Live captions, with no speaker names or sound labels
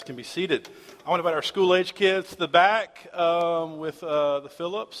Can be seated. I want to invite our school-age kids to the back with the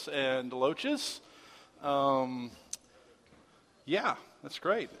Phillips and the Loaches. Yeah, that's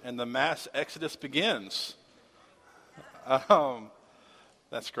great. And the mass exodus begins.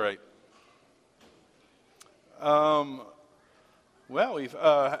 That's great. Well, we've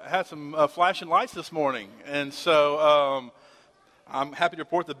had some flashing lights this morning, and so I'm happy to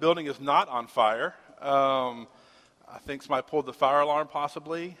report the building is not on fire. I think somebody pulled the fire alarm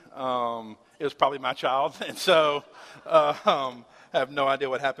possibly. It was probably my child. And so I have no idea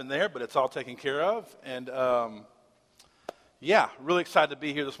what happened there, but it's all taken care of. And really excited to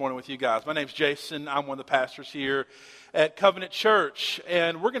be here this morning with you guys. My name's Jason. I'm one of the pastors here at Covenant Church.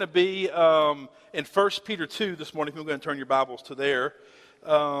 And we're going to be in 1 Peter 2 this morning. We're going to turn your Bibles to there.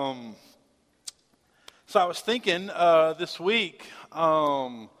 So I was thinking this week,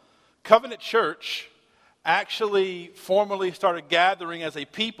 Covenant Church actually formally started gathering as a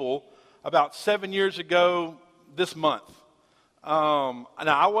people about 7 years ago this month. Now,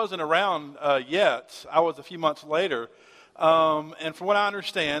 I wasn't around yet. I was a few months later. And from what I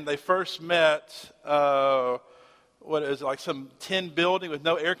understand, they first met, like some tin building with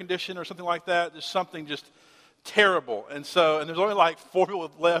no air conditioning or something like that. Just something just terrible. And there's only like 4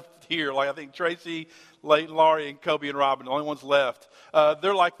 people left here. Like I think Tracy, Leighton, Laurie, and Kobe and Robin, the only ones left.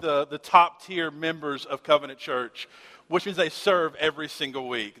 They're like the top tier members of Covenant Church, which means they serve every single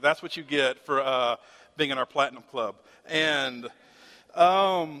week. That's what you get for being in our Platinum Club. And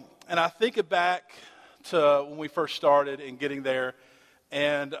I think back to when we first started and getting there,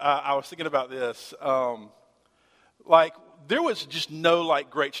 and I was thinking about this. There was just no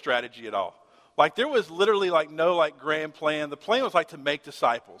great strategy at all. There was literally no grand plan. The plan was to make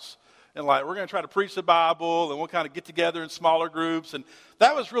disciples. And we're going to try to preach the Bible, and we'll kind of get together in smaller groups. And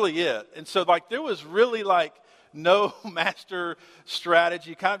that was really it. And so there was really no master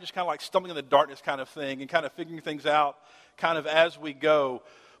strategy, kind of stumbling in the darkness kind of thing and kind of figuring things out kind of as we go.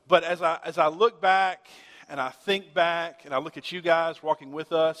 But as I look back and I think back and I look at you guys walking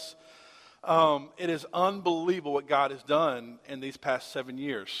with us, it is unbelievable what God has done in these past 7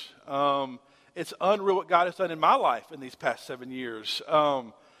 years. It's unreal what God has done in my life in these past 7 years.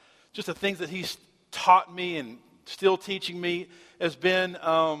 Just the things that he's taught me and still teaching me has been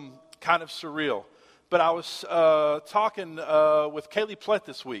kind of surreal. But I was talking with Kaylee Plett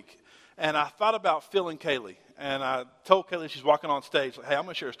this week, and I thought about Phil and Kaylee. And I told Kaylee, she's walking on stage, hey, I'm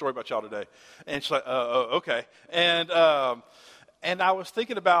going to share a story about y'all today. And she's like, okay. And I was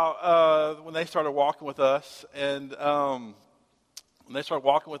thinking about when they started walking with us, and when they started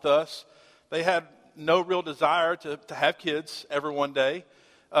walking with us, they had no real desire to have kids ever one day.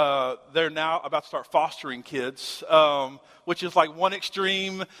 They're now about to start fostering kids, which is one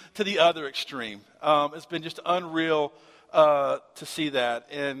extreme to the other extreme. It's been just unreal to see that.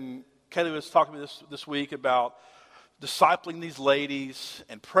 And Kaylee was talking to me this week about discipling these ladies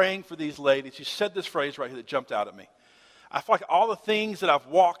and praying for these ladies. She said this phrase right here that jumped out at me. I feel like all the things that I've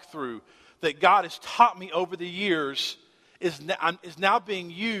walked through that God has taught me over the years is now being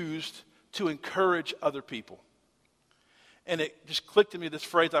used to encourage other people. And it just clicked to me, this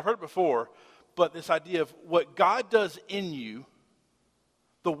phrase, I've heard it before, but this idea of what God does in you,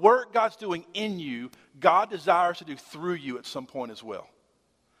 the work God's doing in you, God desires to do through you at some point as well.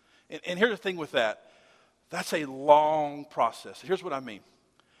 And here's the thing with that. That's a long process. Here's what I mean.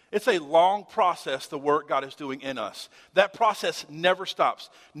 It's a long process, the work God is doing in us. That process never stops.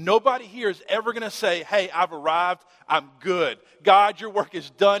 Nobody here is ever going to say, hey, I've arrived, I'm good. God, your work is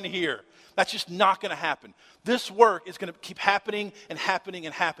done here. That's just not going to happen. This work is going to keep happening and happening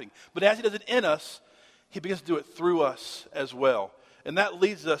and happening. But as he does it in us, he begins to do it through us as well. And that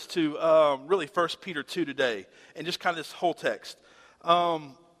leads us to really 1 Peter 2 today and just kind of this whole text.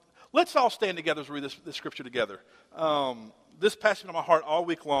 Let's all stand together as we read this scripture together. This passage on my heart all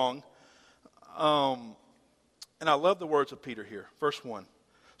week long. And I love the words of Peter here. Verse 1.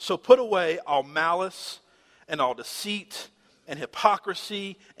 So put away all malice and all deceit and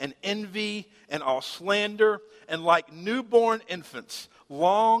hypocrisy and envy and all slander, and like newborn infants,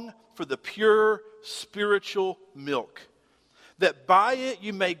 long for the pure spiritual milk, that by it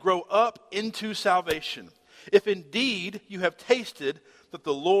you may grow up into salvation, if indeed you have tasted that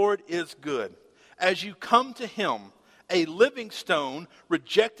the Lord is good. As you come to him, a living stone,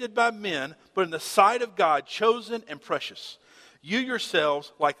 rejected by men, but in the sight of God, chosen and precious. You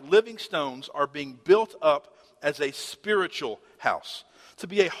yourselves, like living stones, are being built up as a spiritual house, to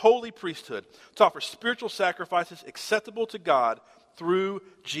be a holy priesthood, to offer spiritual sacrifices acceptable to God through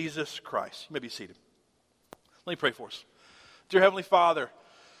Jesus Christ. You may be seated. Let me pray for us. Dear Heavenly Father,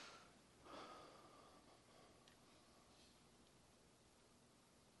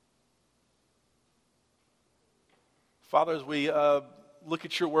 Father, as we look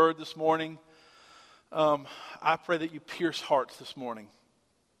at your word this morning, I pray that you pierce hearts this morning.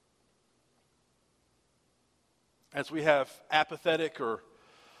 As we have apathetic or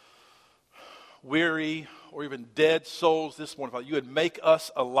weary or even dead souls this morning, Father, you would make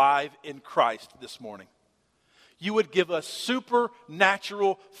us alive in Christ this morning. You would give us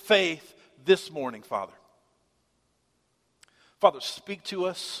supernatural faith this morning, Father. Father, speak to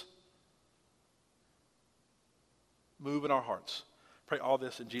us. Move in our hearts. Pray all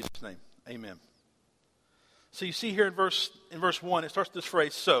this in Jesus' name. Amen. So you see here in verse 1, it starts with this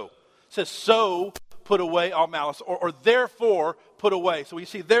phrase, so. It says, so put away all malice, or therefore put away. So when you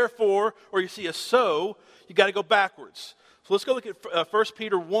see therefore, or you see a so, you got to go backwards. So let's go look at 1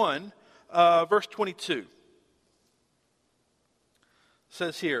 Peter 1, verse 22. It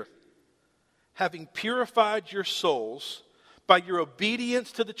says here, having purified your souls by your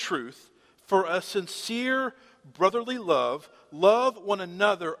obedience to the truth, for a sincere brotherly love, love one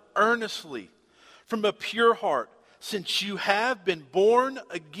another earnestly from a pure heart, since you have been born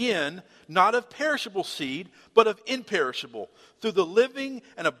again, not of perishable seed, but of imperishable, through the living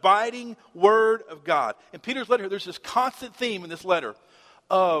and abiding word of God. In Peter's letter, there's this constant theme in this letter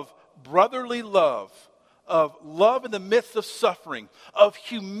of brotherly love, of love in the midst of suffering, of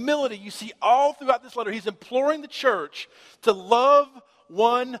humility. You see all throughout this letter, he's imploring the church to love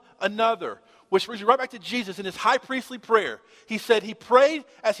one another. Which brings you right back to Jesus in his high priestly prayer. He said, he prayed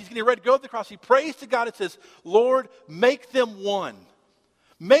as he's getting ready to go to the cross. He prays to God and says, Lord, make them one.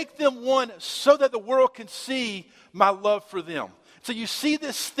 Make them one so that the world can see my love for them. So you see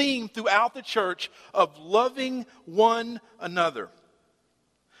this theme throughout the church of loving one another.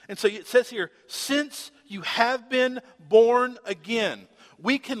 And so it says here, since you have been born again,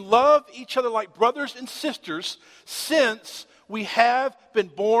 we can love each other like brothers and sisters since we have been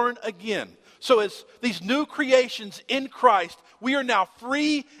born again. So as these new creations in Christ, we are now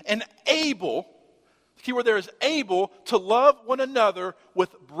free and able, the key word there is able, to love one another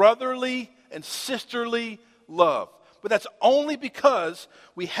with brotherly and sisterly love. But that's only because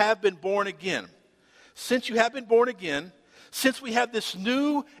we have been born again. Since you have been born again, since we have this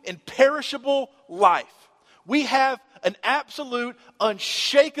new imperishable life, we have an absolute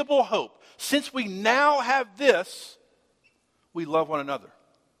unshakable hope. Since we now have this, we love one another.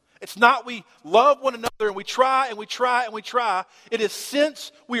 It's not we love one another and we try and we try and we try. It is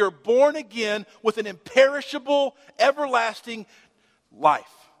since we are born again with an imperishable, everlasting life.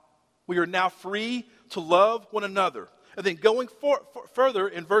 We are now free to love one another. And then going further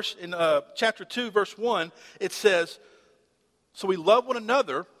in chapter 2, verse 1, it says, so we love one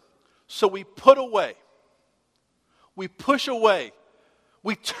another, so we put away, we push away,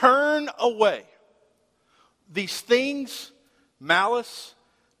 we turn away these things, malice,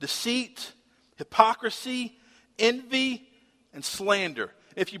 deceit, hypocrisy, envy, and slander.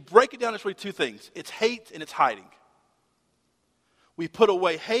 If you break it down, it's really two things. It's hate and it's hiding. We put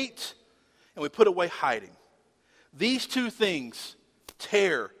away hate and we put away hiding. These two things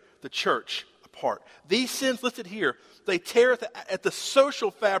tear the church apart. These sins listed here, they tear at the social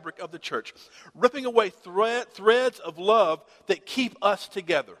fabric of the church, ripping away threads of love that keep us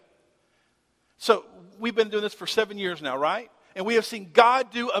together. So we've been doing this for 7 years now, right? And we have seen God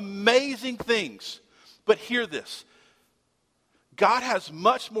do amazing things. But hear this. God has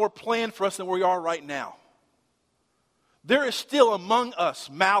much more planned for us than where we are right now. There is still among us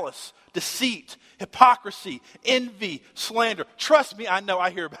malice, deceit, hypocrisy, envy, slander. Trust me, I know, I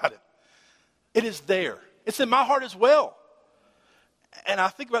hear about it. It is there. It's in my heart as well. And I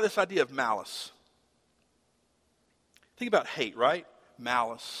think about this idea of malice. Think about hate, right?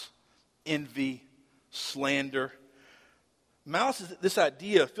 Malice, envy, slander. Malice is this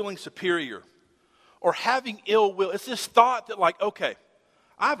idea of feeling superior or having ill will. It's this thought that like, okay,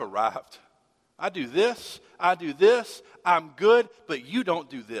 I've arrived. I do this, I'm good, but you don't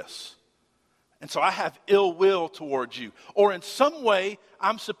do this. And so I have ill will towards you. Or in some way,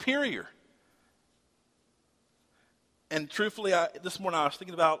 I'm superior. And truthfully, this morning I was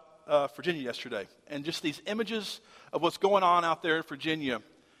thinking about Virginia yesterday. And just these images of what's going on out there in Virginia.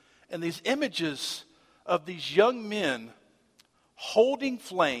 And these images of these young men holding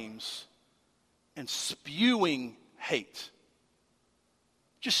flames and spewing hate.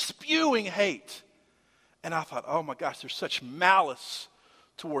 Just spewing hate. And I thought, oh my gosh, there's such malice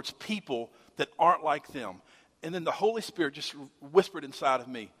towards people that aren't like them. And then the Holy Spirit just whispered inside of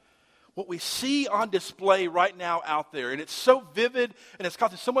me, what we see on display right now out there, and it's so vivid and it's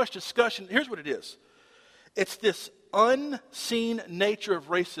causing so much discussion. Here's what it is. It's this unseen nature of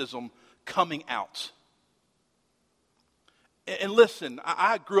racism coming out. And listen,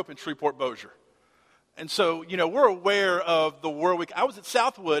 I grew up in Shreveport, Bossier. And so, we're aware of the world. I was at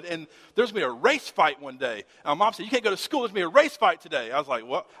Southwood, and there's going to be a race fight one day. And my mom said, you can't go to school. There's going to be a race fight today. I was like,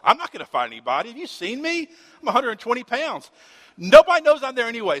 well, I'm not going to fight anybody. Have you seen me? I'm 120 pounds. Nobody knows I'm there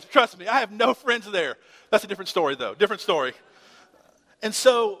anyways. Trust me, I have no friends there. That's a different story, though. Different story. And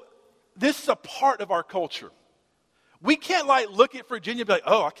so this is a part of our culture. We can't, look at Virginia and be like,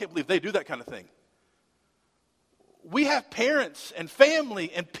 oh, I can't believe they do that kind of thing. We have parents and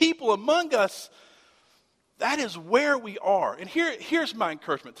family and people among us. That is where we are. And here's my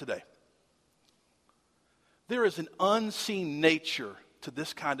encouragement today. There is an unseen nature to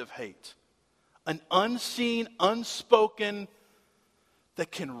this kind of hate. An unseen, unspoken, that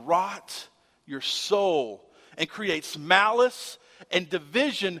can rot your soul and creates malice and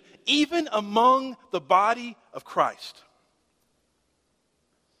division even among the body of Christ.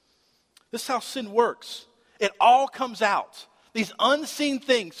 This is how sin works. It all comes out. These unseen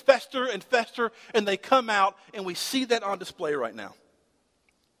things fester and fester, and they come out, and we see that on display right now.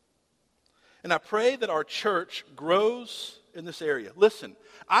 And I pray that our church grows in this area. Listen,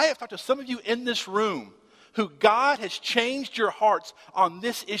 I have talked to some of you in this room who God has changed your hearts on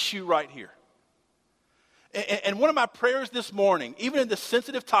this issue right here. And one of my prayers this morning, even in this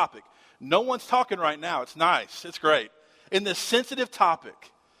sensitive topic, no one's talking right now. It's nice. It's great. In this sensitive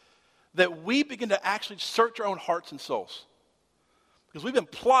topic, that we begin to actually search our own hearts and souls. Because we've been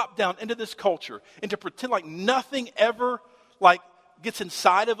plopped down into this culture and to pretend like nothing ever gets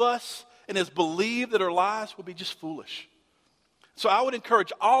inside of us and is believed that our lives will be just foolish. So I would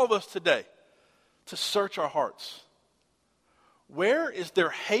encourage all of us today to search our hearts. Where is there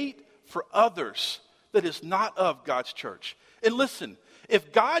hate for others that is not of God's church? And listen,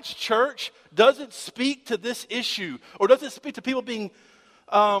 if God's church doesn't speak to this issue or doesn't speak to people being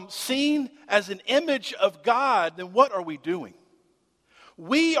seen as an image of God, then what are we doing?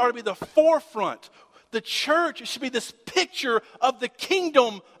 We are to be the forefront. The church should be this picture of the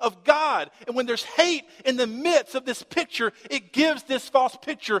kingdom of God. And when there's hate in the midst of this picture, it gives this false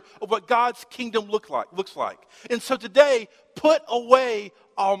picture of what God's kingdom looks like. And so today, put away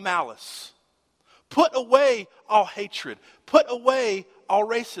all malice. Put away all hatred. Put away all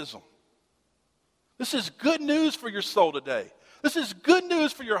racism. This is good news for your soul today. This is good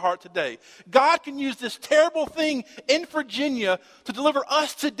news for your heart today. God can use this terrible thing in Virginia to deliver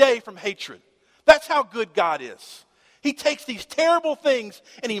us today from hatred. That's how good God is. He takes these terrible things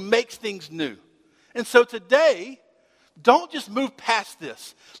and he makes things new. And so today, don't just move past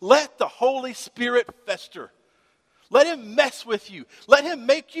this. Let the Holy Spirit fester. Let him mess with you. Let him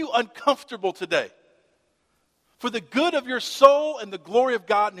make you uncomfortable today. For the good of your soul and the glory of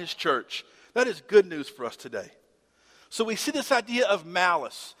God and his church. That is good news for us today. So we see this idea of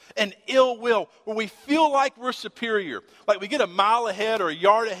malice and ill will where we feel like we're superior. Like we get a mile ahead or a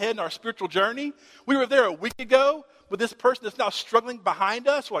yard ahead in our spiritual journey. We were there a week ago with this person that's now struggling behind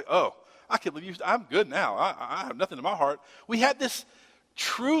us. We're like, oh, I can't believe you. I'm good now. I have nothing in my heart. We had this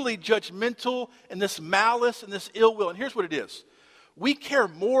truly judgmental and this malice and this ill will. And here's what it is. We care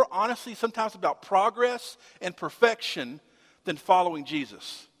more, honestly, sometimes about progress and perfection than following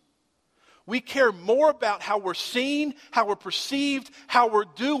Jesus. We care more about how we're seen, how we're perceived, how we're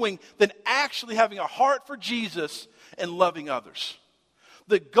doing, than actually having a heart for Jesus and loving others.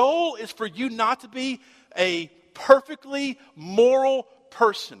 The goal is for you not to be a perfectly moral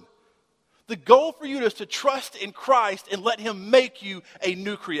person. The goal for you is to trust in Christ and let him make you a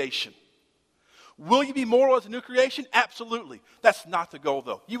new creation. Will you be moral as a new creation? Absolutely. That's not the goal,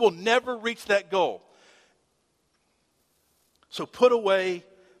 though. You will never reach that goal. So put away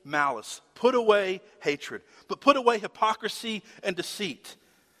malice. Put away hatred. But put away hypocrisy and deceit.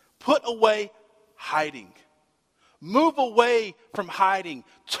 Put away hiding. Move away from hiding.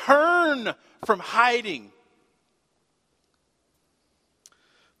 Turn from hiding.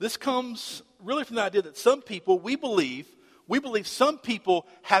 This comes really from the idea that some people, we believe some people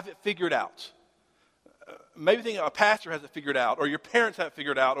have it figured out. Maybe think a pastor has it figured out, or your parents have it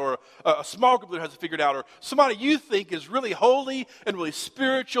figured out, or a small group leader has it figured out, or somebody you think is really holy and really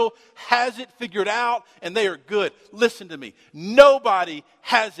spiritual has it figured out, and they are good. Listen to me. Nobody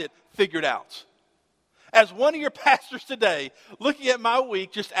has it figured out. As one of your pastors today, looking at my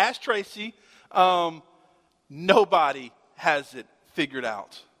week, just ask Tracy, nobody has it figured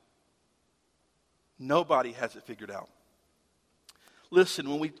out. Nobody has it figured out.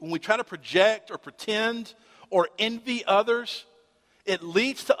 Listen, when we try to project or pretend or envy others, it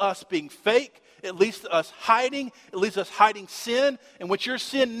leads to us being fake. It leads to us hiding. It leads to us hiding sin. And what your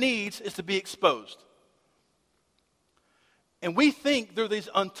sin needs is to be exposed. And we think they're these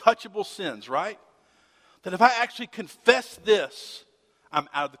untouchable sins, right? That if I actually confess this, I'm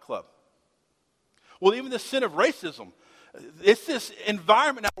out of the club. Well, even the sin of racism. It's this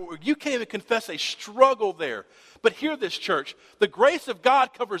environment now where you can't even confess a struggle there. But hear this, church. The grace of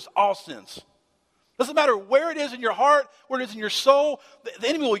God covers all sins. Doesn't matter where it is in your heart, where it is in your soul. The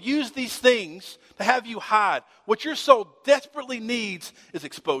enemy will use these things to have you hide. What your soul desperately needs is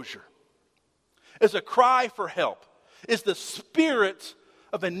exposure. Is a cry for help. Is the spirit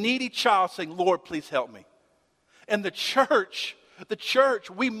of a needy child saying, Lord, please help me. And the church,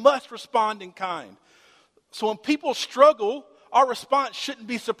 we must respond in kind. So when people struggle, our response shouldn't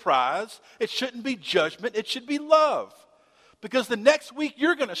be surprise. It shouldn't be judgment. It should be love. Because the next week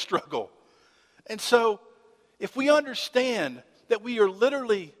you're going to struggle. And so if we understand that we are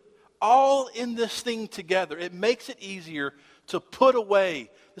literally all in this thing together, it makes it easier to put away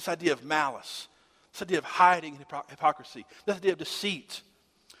this idea of malice, this idea of hiding and hypocrisy, this idea of deceit,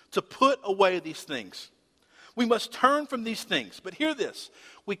 to put away these things. We must turn from these things. But hear this,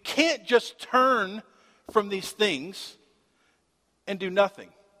 we can't just turn from these things and do nothing.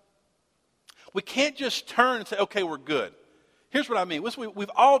 We can't just turn and say, okay, we're good. Here's what I mean.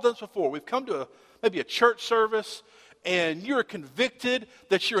 We've all done this before. We've come to maybe a church service, and you're convicted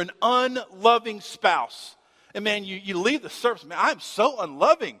that you're an unloving spouse. And man, you leave the service, man, I'm so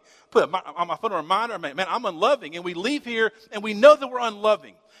unloving. Put on my phone a reminder, man, I'm unloving. And we leave here, and we know that we're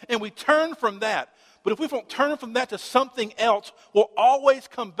unloving. And we turn from that. But if we don't turn from that to something else, we'll always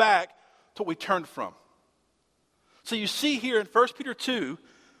come back to what we turned from. So you see here in 1 Peter 2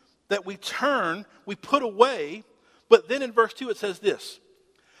 that we turn, we put away. But then in verse 2 it says this,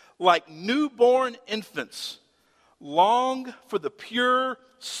 like newborn infants, long for the pure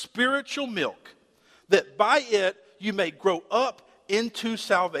spiritual milk, that by it you may grow up into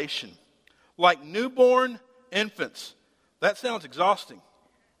salvation. Like newborn infants. That sounds exhausting.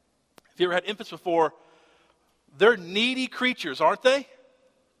 If you ever had infants before, they're needy creatures, aren't they?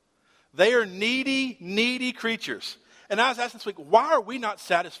 They are needy creatures. And I was asking this week, why are we not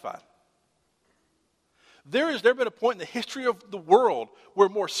satisfied? There been a point in the history of the world where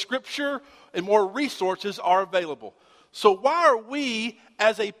more scripture and more resources are available. So why are we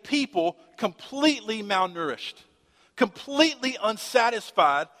as a people completely malnourished, completely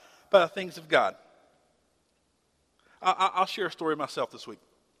unsatisfied by the things of God? I'll share a story myself this week.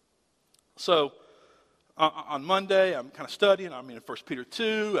 So on Monday, I'm kind of studying. I'm in 1 Peter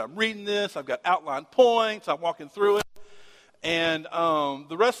 2. I'm reading this. I've got outline points. I'm walking through it. And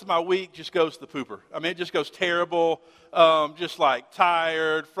the rest of my week just goes to the pooper. I mean, it just goes terrible, just like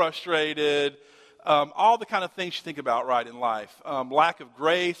tired, frustrated, all the kind of things you think about, right, in life. Lack of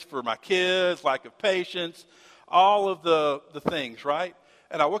grace for my kids, lack of patience, all of the things, right?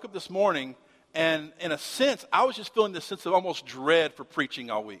 And I woke up this morning, and in a sense, I was just feeling this sense of almost dread for preaching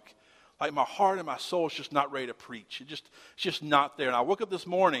all week. Like my heart and my soul is just not ready to preach. It's just not there. And I woke up this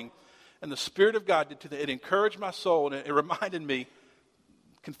morning, and the Spirit of God did it encouraged my soul, and it reminded me,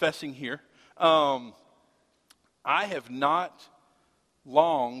 confessing here, I have not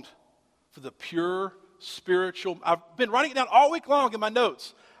longed for the pure spiritual. I've been writing it down all week long in my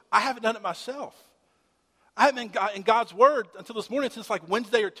notes. I haven't done it myself. I haven't been in God's Word until this morning, since like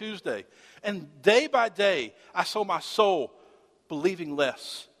Wednesday or Tuesday. And day by day, I saw my soul believing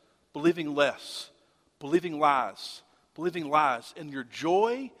less, believing lies, and your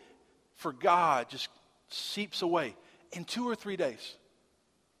joy for God just seeps away in 2 or 3 days.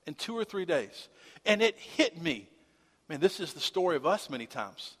 And it hit me. Man, this is the story of us many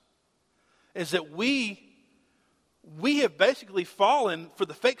times. Is that we have basically fallen for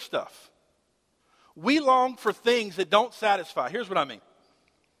the fake stuff. We long for things that don't satisfy. Here's what I mean.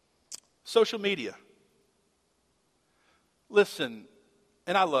 Social media. Listen,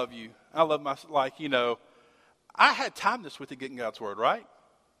 and I love you. I love my, I had time this week to get in God's Word, right?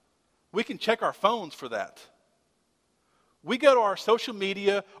 We can check our phones for that. We go to our social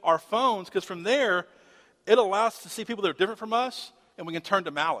media, our phones, because from there, it allows us to see people that are different from us, and we can turn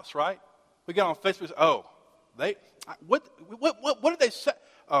to malice, right? We get on Facebook and say, what did they say?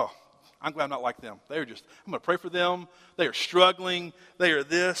 Oh, I'm glad I'm not like them. I'm going to pray for them. They are struggling. They are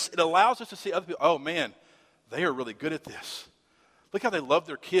this. It allows us to see other people. Oh, man, they are really good at this. Look how they love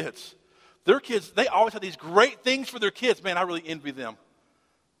their kids. Their kids, they always have these great things for their kids. Man, I really envy them.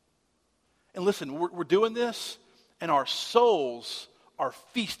 And listen, we're doing this, and our souls are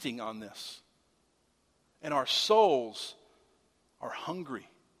feasting on this. And our souls are hungry.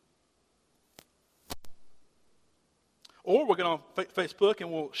 Or we'll get on Facebook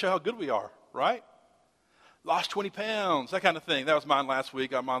and we'll show how good we are, right? Lost 20 pounds, that kind of thing. That was mine last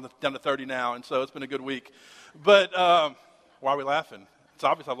week. I'm down to 30 now, and so it's been a good week. But why are we laughing? It's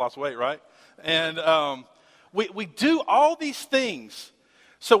obvious I've lost weight, right? And we do all these things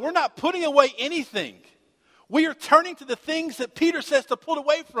So we're not putting away anything. We are turning to the things that Peter says to pull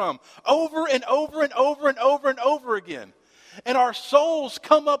away from over and over and over and over and over again. And our souls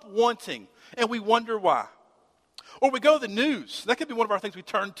come up wanting, and we wonder why. Or we go to the news. That could be one of our things we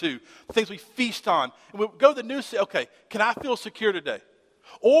turn to, the things we feast on. And we go to the news and say, okay, can I feel secure today?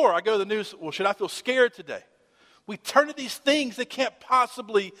 Or I go to the news, well, should I feel scared today? We turn to these things that can't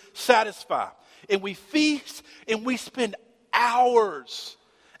possibly satisfy. And we feast and we spend hours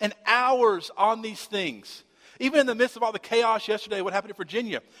and hours on these things. Even in the midst of all the chaos yesterday, what happened in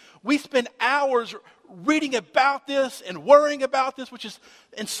Virginia, we spend hours reading about this and worrying about this, which is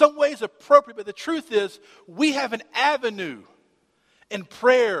in some ways appropriate. But the truth is, we have an avenue in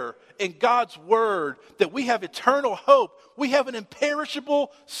prayer, in God's word, that we have eternal hope. We have an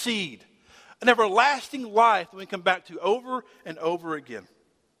imperishable seed, an everlasting life that we come back to over and over again.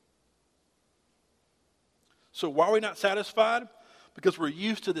 So why are we not satisfied? Because we're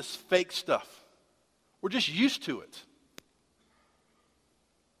used to this fake stuff. We're just used to it.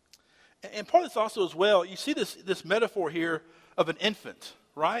 And part of this also as well, you see this metaphor here of an infant,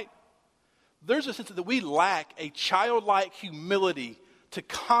 right? There's a sense that we lack a childlike humility to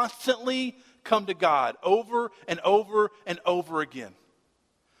constantly come to God over and over and over again.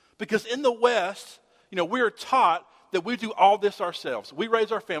 Because in the West, we are taught that we do all this ourselves. We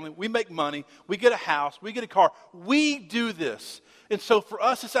raise our family, we make money, we get a house, we get a car. We do this. And so for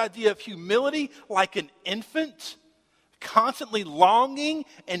us, this idea of humility like an infant, constantly longing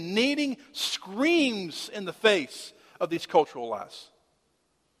and needing, screams in the face of these cultural lies.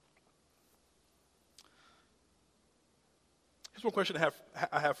 Here's one question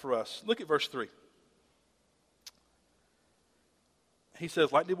I have for us. Look at verse 3. He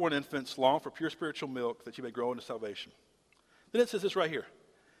says, like newborn infants, long for pure spiritual milk that you may grow into salvation. Then it says this right here.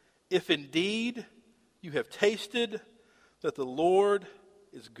 If indeed you have tasted that the Lord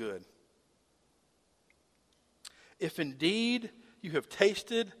is good. If indeed you have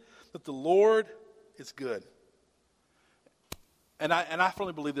tasted that the Lord is good. And I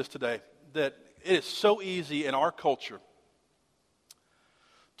firmly believe this today, that it is so easy in our culture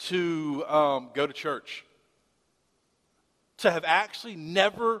to go to church, to have actually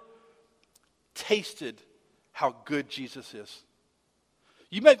never tasted how good Jesus is.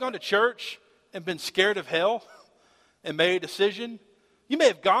 You may have gone to church and been scared of hell and made a decision. You may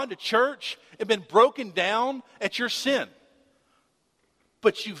have gone to church and been broken down at your sin.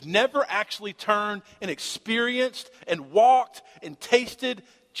 But you've never actually turned and experienced and walked and tasted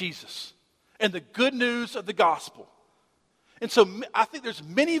Jesus and the good news of the gospel. And so I think there's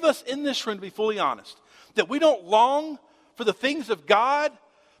many of us in this room, to be fully honest, that we don't long for the things of God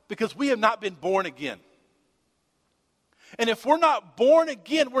because we have not been born again. And if we're not born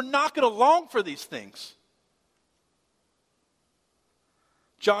again, we're not going to long for these things.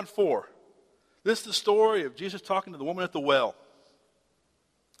 John 4. This is the story of Jesus talking to the woman at the well.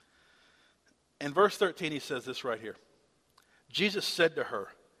 In verse 13, he says this right here. Jesus said to her,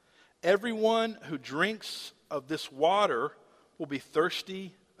 everyone who drinks of this water will be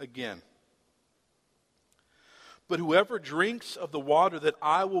thirsty again. But whoever drinks of the water that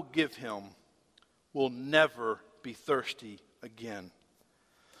I will give him will never be thirsty again.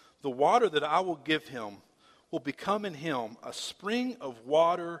 The water that I will give him will become in him a spring of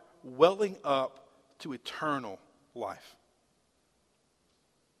water welling up to eternal life.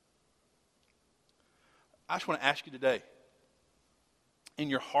 I just want to ask you today, in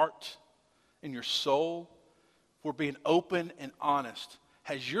your heart, in your soul, if we're being open and honest,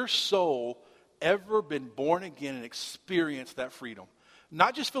 has your soul ever been born again and experienced that freedom?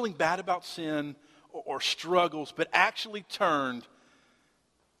 Not just feeling bad about sin or struggles, but actually turned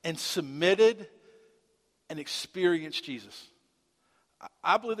and submitted and experienced Jesus.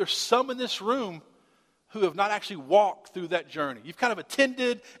 I believe there's some in this room who have not actually walked through that journey. You've kind of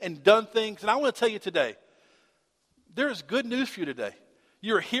attended and done things, and I want to tell you today, there is good news for you today.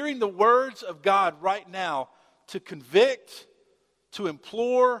 You're hearing the words of God right now to convict, to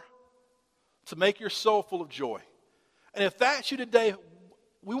implore, to make your soul full of joy. And if that's you today,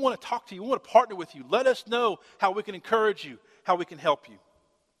 we want to talk to you. We want to partner with you. Let us know how we can encourage you, how we can help you.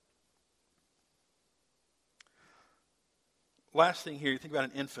 Last thing here, you think about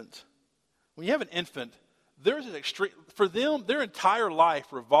an infant. When you have an infant, there's an extreme, for them, their entire life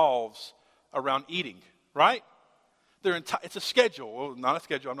revolves around eating, right? It's a schedule. Well, not a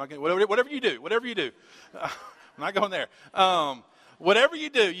schedule. I'm not going. Whatever you do. I'm not going there. Whatever you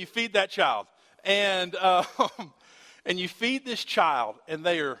do, you feed that child, and you feed this child, and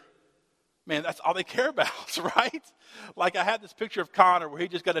man, that's all they care about, right? Like I had this picture of Connor where he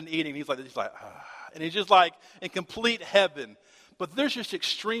just got an eating. He's like, and he's just like in complete heaven. but there's just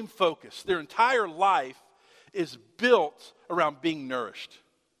extreme focus. Their entire life is built around being nourished.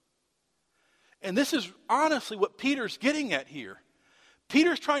 And this is honestly what Peter's getting at here.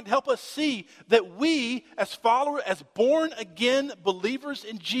 Peter's trying to help us see that we, as followers, as born-again believers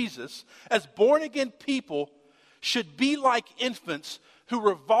in Jesus, as born-again people, should be like infants who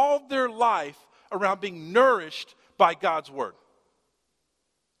revolve their life around being nourished by God's Word.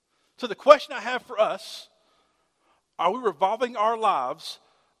 So the question I have for us, are we revolving our lives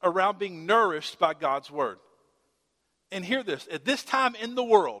around being nourished by God's Word? And hear this, at this time in the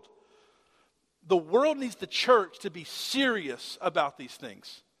world needs the church to be serious about these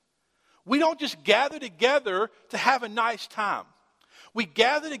things. We don't just gather together to have a nice time. We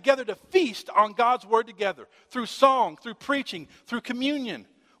gather together to feast on God's Word together, through song, through preaching, through communion.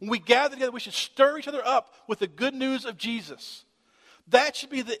 When we gather together, we should stir each other up with the good news of Jesus. That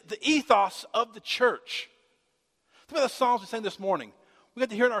should be the ethos of the church. Think about the songs we sang this morning. We got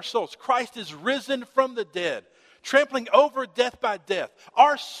to hear in our souls, Christ is risen from the dead, trampling over death by death.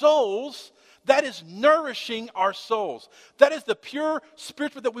 Our souls, that is nourishing our souls. That is the pure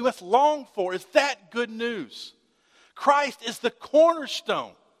spiritual that we must long for, is that good news. Christ is the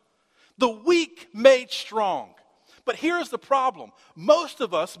cornerstone, the weak made strong. But here's the problem. Most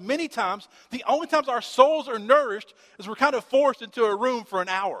of us, many times, the only times our souls are nourished is we're kind of forced into a room for an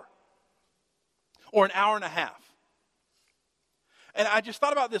hour or an hour and a half. And I just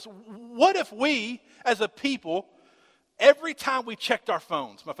thought about this. What if we, as a people, every time we checked our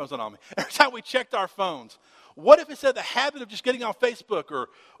phones, my phone's not on me, every time we checked our phones, what if instead of the habit of just getting on Facebook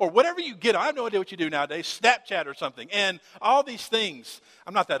or whatever you get on, I have no idea what you do nowadays, Snapchat or something, and all these things,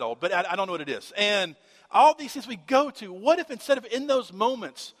 I'm not that old, but I don't know what it is, and all these things we go to, what if instead of in those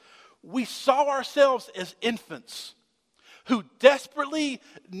moments, we saw ourselves as infants who desperately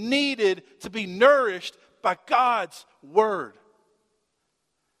needed to be nourished by God's Word?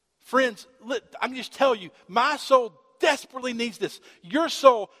 Friends, I can just tell you, my soul desperately needs this. Your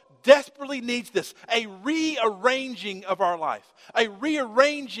soul desperately needs this. A rearranging of our life. A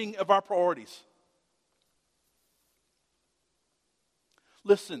rearranging of our priorities.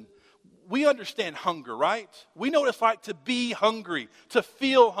 Listen, we understand hunger, right? We know what it's like to be hungry, to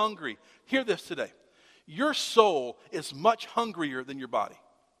feel hungry. Hear this today. Your soul is much hungrier than your body.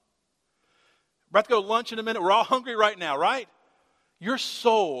 We're about to go to lunch in a minute. We're all hungry right now, right? Your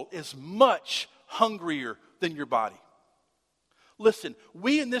soul is much hungrier than your body. Listen,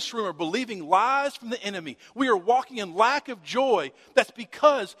 we in this room are believing lies from the enemy. We are walking in lack of joy. That's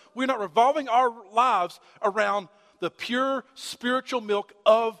because we're not revolving our lives around the pure spiritual milk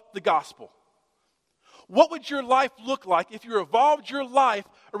of the gospel. What would your life look like if you revolved your life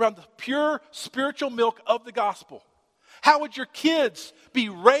around the pure spiritual milk of the gospel? How would your kids be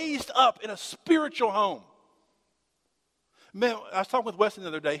raised up in a spiritual home? Man, I was talking with Weston the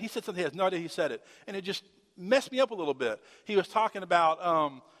other day. He said something, he has no idea he said it. And it just messed me up a little bit. He was talking about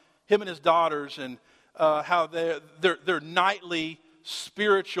him and his daughters and how their nightly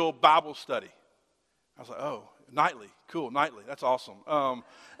spiritual Bible study. I was like, oh, nightly. Cool, nightly. That's awesome.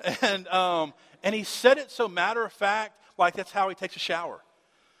 And he said it so matter of fact, like that's how he takes a shower.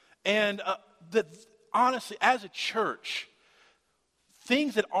 And honestly, as a church,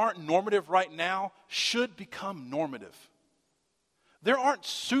 things that aren't normative right now should become normative. There aren't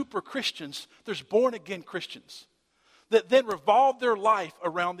super Christians, there's born again Christians that then revolve their life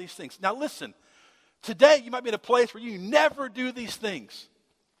around these things. Now listen, today you might be in a place where you never do these things.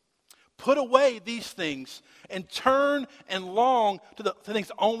 Put away these things and turn and long to the things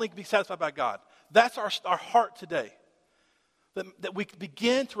that only can be satisfied by God. That's our heart today. That we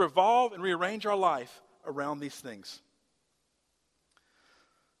begin to revolve and rearrange our life around these things.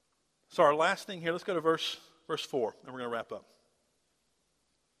 So our last thing here, let's go to verse 4, and we're going to wrap up.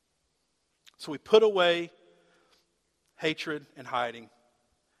 So we put away hatred and hiding,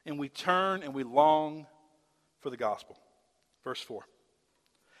 and we turn and we long for the gospel. Verse 4.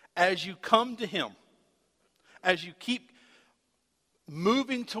 As you come to Him, as you keep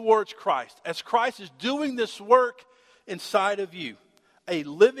moving towards Christ, as Christ is doing this work inside of you, a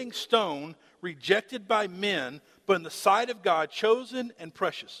living stone rejected by men, but in the sight of God, chosen and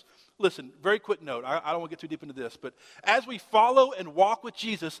precious. Listen, very quick note. I don't want to get too deep into this, but as we follow and walk with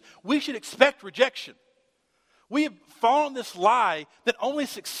Jesus, we should expect rejection. We have fallen this lie that only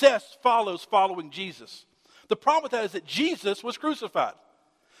success follows following Jesus. The problem with that is that Jesus was crucified.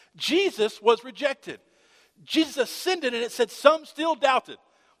 Jesus was rejected. Jesus ascended, and it said some still doubted,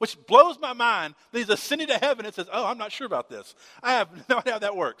 which blows my mind that He's ascending to heaven and says, oh, I'm not sure about this. I have no idea how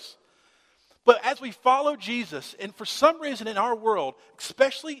that works. But as we follow Jesus, and for some reason in our world,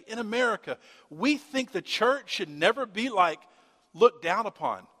 especially in America, we think the church should never be like looked down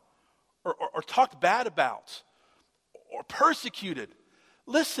upon or talked bad about or persecuted.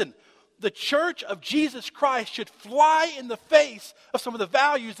 Listen, the church of Jesus Christ should fly in the face of some of the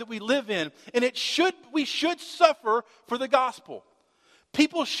values that we live in, and we should suffer for the gospel.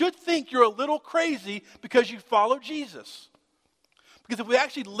 People should think you're a little crazy because you follow Jesus. Because if we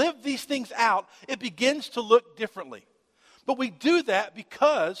actually live these things out, it begins to look differently. But we do that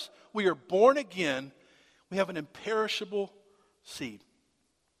because we are born again. We have an imperishable seed.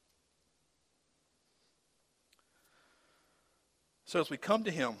 So as we come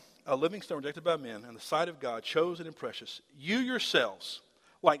to him, a living stone rejected by men, in the sight of God, chosen and precious, you yourselves,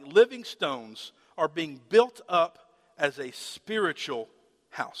 like living stones, are being built up as a spiritual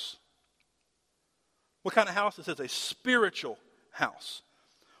house. What kind of house? It says a spiritual house.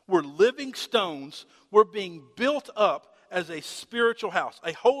 We're living stones. We're being built up as a spiritual house,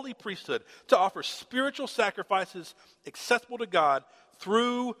 a holy priesthood, to offer spiritual sacrifices accessible to God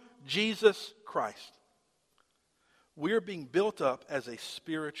through Jesus Christ. We are being built up as a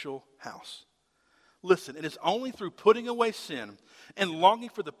spiritual house. Listen, it is only through putting away sin and longing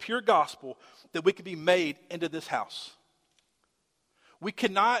for the pure gospel that we can be made into this house. We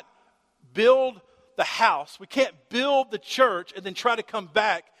cannot build the house. We can't build the church and then try to come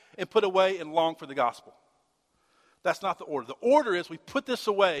back and put away and long for the gospel. That's not the order. The order is we put this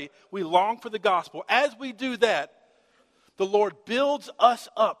away, we long for the gospel. As we do that, the Lord builds us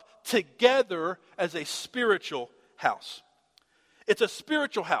up together as a spiritual house. It's a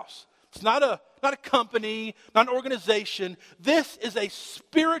spiritual house. It's not a company, not an organization. This is a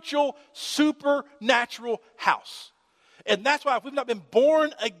spiritual, supernatural house. And that's why if we've not been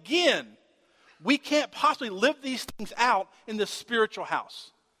born again, we can't possibly live these things out in this spiritual house.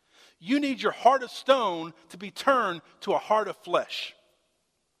 You need your heart of stone to be turned to a heart of flesh.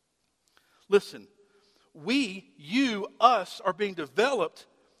 Listen, us are being developed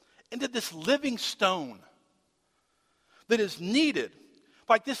into this living stone that is needed.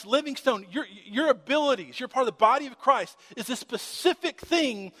 Like this living stone, your abilities, you're part of the body of Christ, is a specific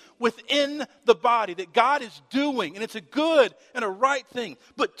thing within the body that God is doing, and it's a good and a right thing.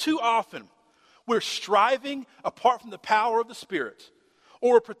 But too often, we're striving apart from the power of the Spirit,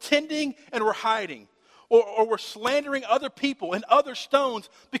 or we're pretending and we're hiding, or we're slandering other people and other stones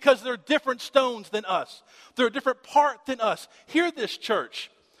because they're different stones than us. They're a different part than us. Hear this, church.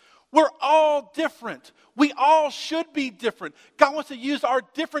 We're all different. We all should be different. God wants to use our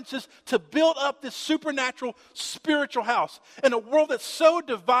differences to build up this supernatural spiritual house. In a world that's so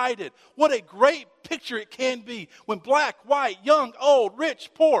divided, what a great picture it can be when black, white, young, old,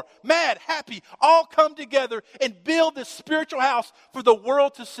 rich, poor, mad, happy, all come together and build this spiritual house for the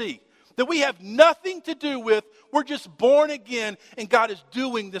world to see. That we have nothing to do with. We're just born again and God is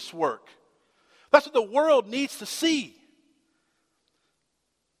doing this work. That's what the world needs to see.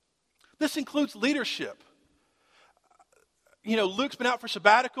 This includes leadership. You know, Luke's been out for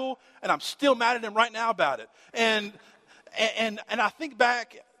sabbatical, and I'm still mad at him right now about it. And I think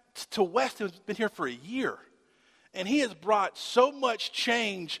back to West, who's been here for a year, and he has brought so much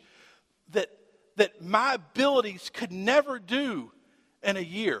change that my abilities could never do in a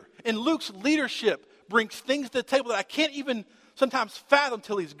year. And Luke's leadership brings things to the table that I can't even sometimes fathom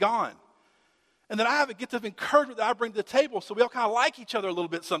till he's gone. And then I have a gift of encouragement that I bring to the table, so we all kind of like each other a little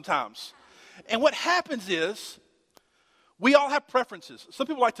bit sometimes. And what happens is, we all have preferences. Some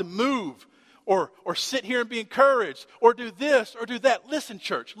people like to move or sit here and be encouraged or do this or do that. Listen,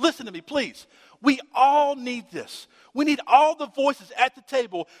 church, listen to me, please. We all need this. We need all the voices at the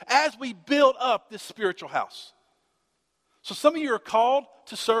table as we build up this spiritual house. So some of you are called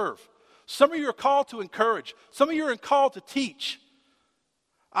to serve. Some of you are called to encourage. Some of you are called to teach.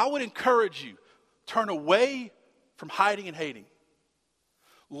 I would encourage you, turn away from hiding and hating.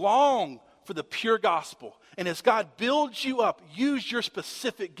 Long for the pure gospel. And as God builds you up, use your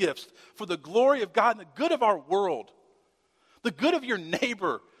specific gifts for the glory of God and the good of our world, the good of your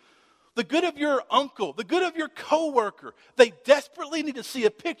neighbor, the good of your uncle, the good of your coworker. They desperately need to see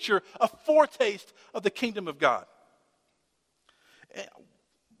a picture, a foretaste of the kingdom of God. And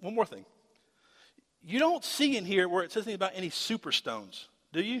one more thing. You don't see in here where it says anything about any super stones,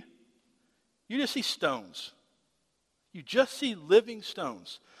 do you? You just see stones. You just see living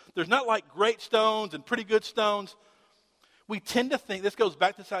stones. There's not like great stones and pretty good stones. We tend to think, this goes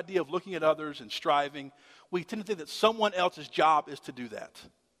back to this idea of looking at others and striving. We tend to think that someone else's job is to do that.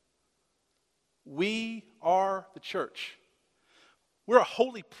 We are the church. We're a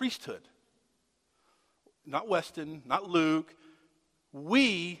holy priesthood. Not Weston, not Luke.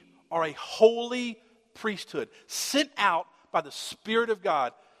 We are a holy priesthood sent out by the Spirit of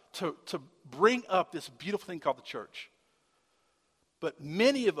God to bring up this beautiful thing called the church. But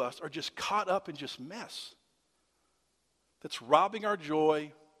many of us are just caught up in just mess that's robbing our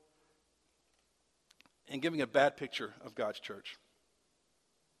joy and giving a bad picture of God's church.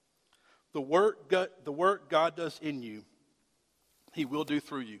 The work God does in you, he will do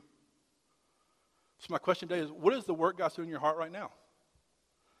through you. So my question today is, what is the work God's doing in your heart right now?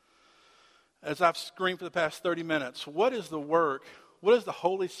 As I've screamed for the past 30 minutes, what is the work, what is the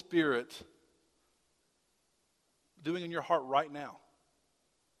Holy Spirit doing in your heart right now?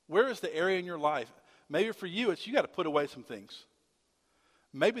 Where is the area in your life? Maybe for you, it's you got to put away some things.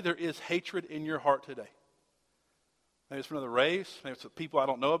 Maybe there is hatred in your heart today. Maybe it's for another race. Maybe it's people I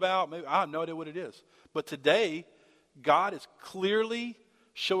don't know about. Maybe I have no idea what it is. But today, God is clearly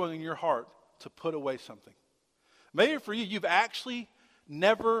showing in your heart to put away something. Maybe for you, you've actually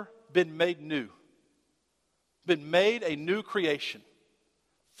never been made new. Been made a new creation.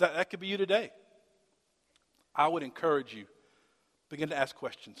 That could be you today. I would encourage you, begin to ask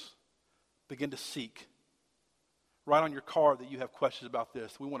questions. Begin to seek. Write on your card that you have questions about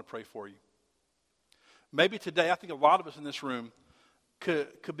this. We want to pray for you. Maybe today, I think a lot of us in this room could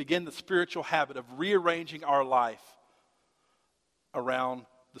begin the spiritual habit of rearranging our life around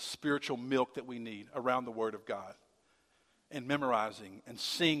the spiritual milk that we need, around the Word of God. And memorizing and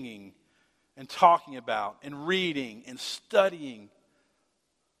singing and talking about and reading and studying.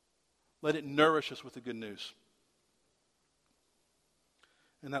 Let it nourish us with the good news.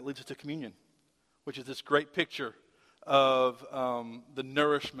 And that leads us to communion, which is this great picture of the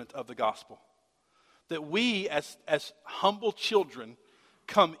nourishment of the gospel. That we, as humble children,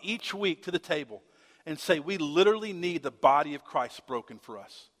 come each week to the table and say, we literally need the body of Christ broken for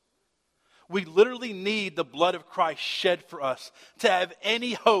us. We literally need the blood of Christ shed for us to have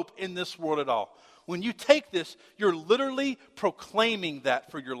any hope in this world at all. When you take this, you're literally proclaiming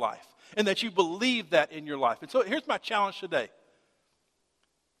that for your life and that you believe that in your life. And so here's my challenge today.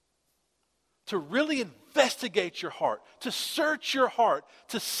 To really investigate your heart, to search your heart,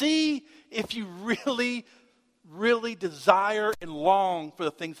 to see if you really, really desire and long for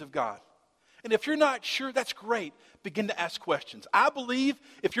the things of God. And if you're not sure, that's great. Begin to ask questions. I believe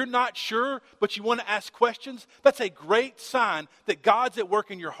if you're not sure, but you want to ask questions, that's a great sign that God's at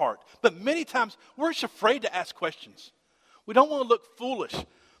work in your heart. But many times, we're just afraid to ask questions. We don't want to look foolish.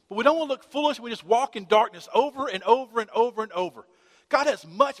 But we don't want to look foolish when we just walk in darkness over and over and over and over. God has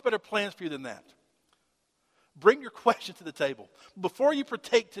much better plans for you than that. Bring your questions to the table. Before you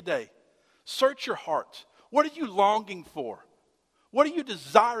partake today, search your heart. What are you longing for? What are you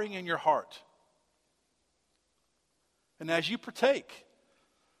desiring in your heart? And as you partake,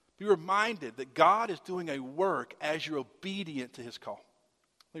 be reminded that God is doing a work as you're obedient to his call.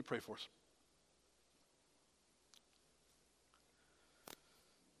 Let me pray for us.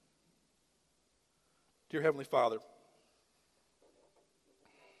 Dear Heavenly Father,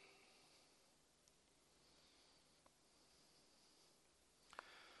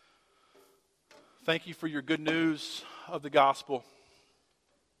 thank you for your good news of the gospel.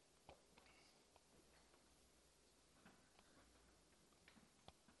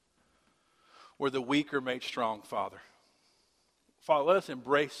 Where the weak are made strong, Father. Father, let us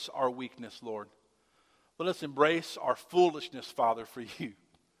embrace our weakness, Lord. Let us embrace our foolishness, Father, for you.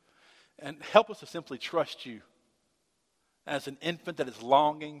 And help us to simply trust you as an infant that is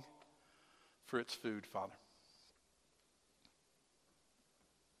longing for its food, Father.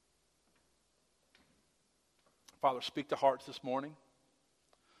 Father, speak to hearts this morning.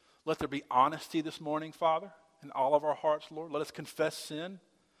 Let there be honesty this morning, Father, in all of our hearts, Lord. Let us confess sin.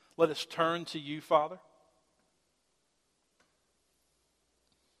 Let us turn to you, Father.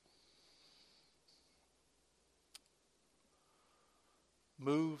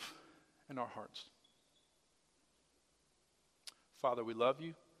 Move in our hearts. Father, we love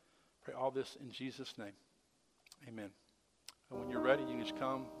you. Pray all this in Jesus' name. Amen. And when you're ready, you can just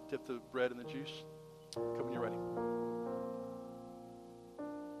come, dip the bread in the juice. Come when you're ready.